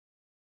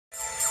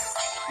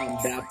I'm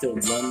about to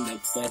run the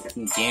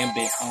fucking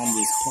gambit on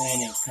this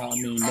planet. Call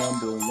me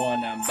number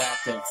one. I'm about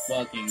to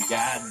fucking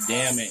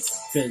goddamn it.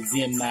 Cause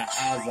in my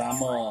eyes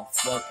I'm a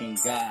fucking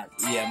god.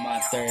 Yeah, my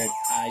third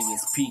eye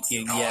is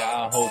peeking.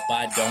 Yeah, I hope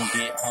I don't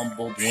get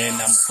humbled when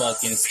I'm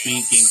fucking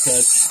speaking.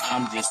 Cause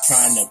I'm just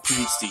trying to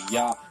preach to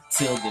y'all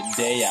till the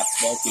day I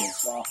fucking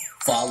fall.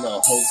 Follow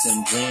hopes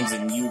and dreams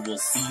and you will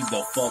see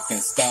the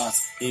fucking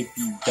stars. If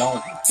you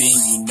don't, then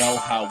you know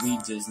how we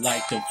just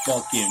like to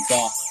fucking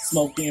ball.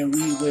 Smoking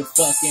weed with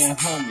fucking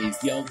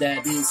homies, yo,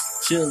 that is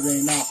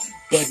chilling out.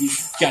 But you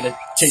gotta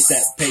chase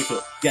that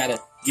paper, gotta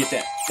get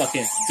that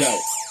fucking dough.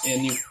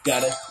 And you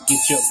gotta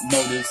get your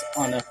motives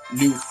on a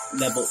new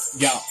level,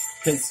 y'all.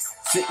 Cause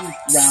sitting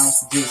around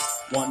just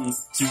wanting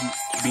to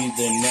be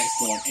the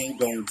next one ain't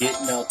gonna get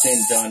nothing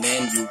done,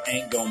 and you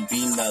ain't gonna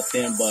be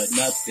nothing but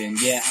nothing.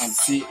 Yeah, I'm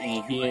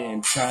sitting here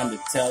and trying to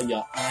tell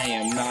y'all I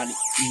am not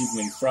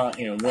even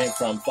frontin'. Went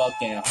from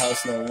fucking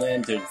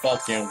hustling to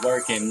fucking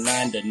working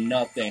 9 to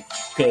nothing.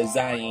 Cause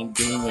I ain't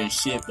doing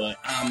shit, but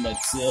I'ma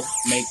still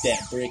make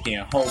that brick,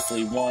 and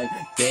hopefully one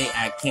day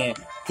I can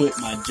quit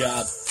my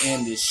job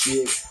and this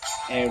shit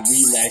and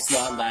relax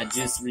while I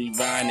just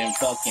rewind and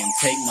fucking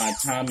take my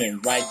time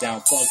and write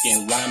down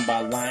fucking line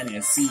by line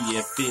and see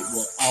if it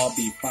will all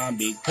be fine.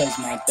 Because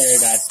my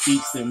third eye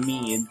speaks to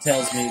me and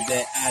tells me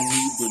that I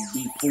need to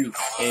be free.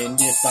 And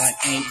if I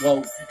ain't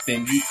woke,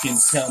 then you can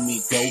tell me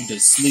go to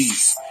sleep.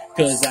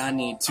 Cause I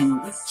need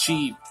to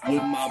cheat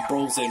with my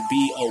bros and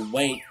be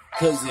awake.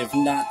 Cause if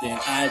not, then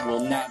I will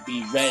not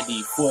be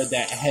ready for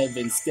that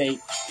heaven state.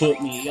 Put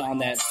me on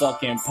that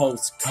fucking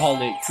post, call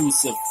it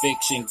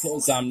crucifixion.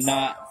 Cause I'm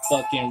not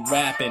fucking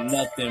rapping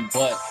nothing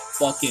but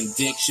fucking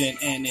diction.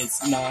 And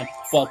it's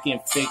non-fucking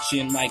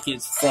fiction, like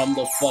it's from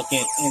the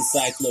fucking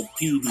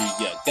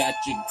encyclopedia. Got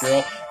your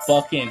girl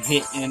fucking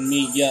hitting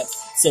me up.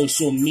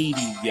 Social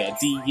media,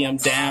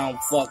 DM down,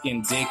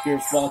 fucking dicker,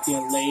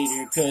 fucking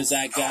later. Cause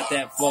I got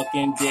that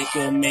fucking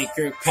dicker, make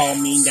her call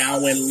me now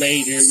and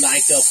later.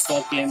 Like a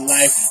fucking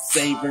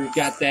lifesaver,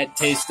 got that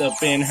taste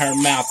up in her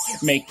mouth.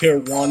 Make her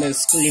wanna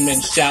scream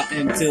and shout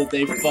until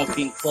they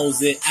fucking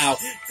close it out.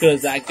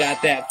 Cause I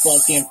got that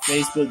fucking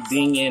Facebook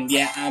dingin',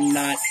 yeah, I'm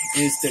not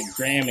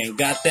Instagramming.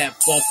 Got that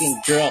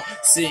fucking girl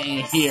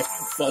sitting here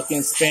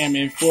fucking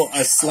spamming for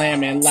a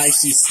slamming, like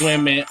she's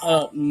swimming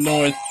up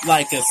north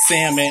like a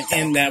salmon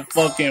in that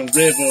fucking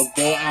river.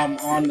 But I'm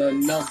on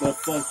another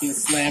fucking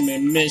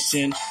slamming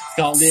mission.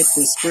 Call it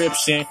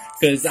prescription,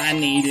 cause I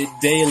need it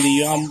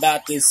daily. I'm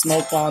about to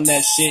smoke on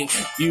that shit.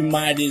 You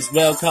might as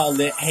well call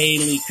it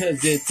Haley,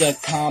 cause it's a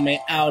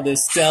comet out of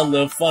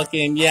Stella.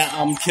 Fucking yeah,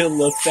 I'm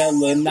killer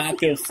fella.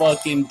 Knock it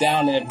fucking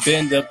down and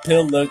bend a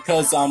pillar,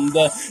 cause I'm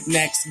the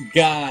next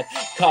god.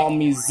 Call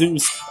me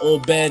Zeus, or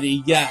better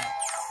yet,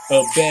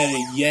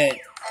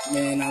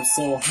 man, I'm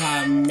so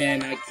high,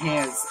 man, I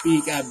can't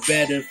speak. I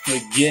better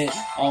forget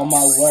all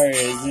my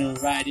words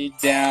and write it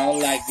down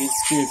like a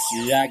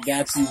scripture. I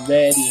got you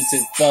ready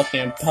to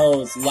fucking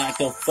pose like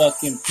a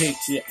fucking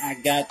picture. I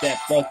got that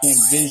fucking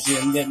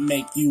vision that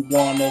make you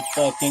wanna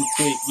fucking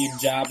quit your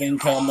job and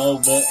come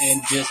over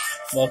and just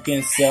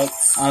fucking suck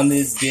on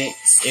this dick.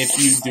 If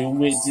you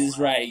do it just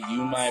right,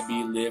 you might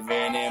be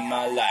living in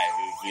my life.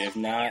 If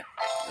not,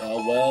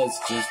 oh well, it's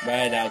just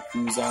right. I'll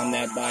cruise on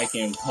that bike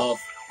and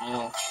puff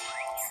off.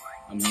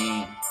 I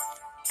mean,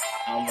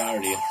 I'm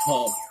already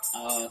hooked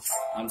off.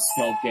 I'm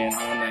smoking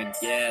on that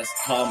gas.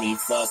 Call me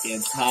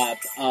fucking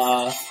topped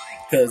off.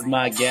 Cause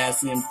my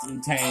gas empty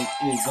tank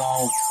is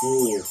on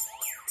full.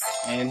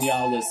 And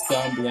y'all are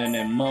stumbling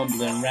and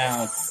mumbling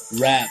round.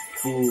 Rap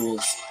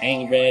fools.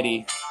 Ain't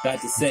ready. About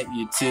to set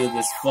you to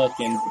this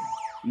fucking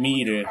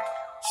meter.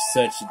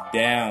 Shut you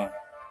down.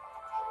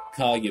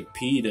 Call you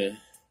Peter.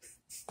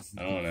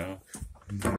 I don't know.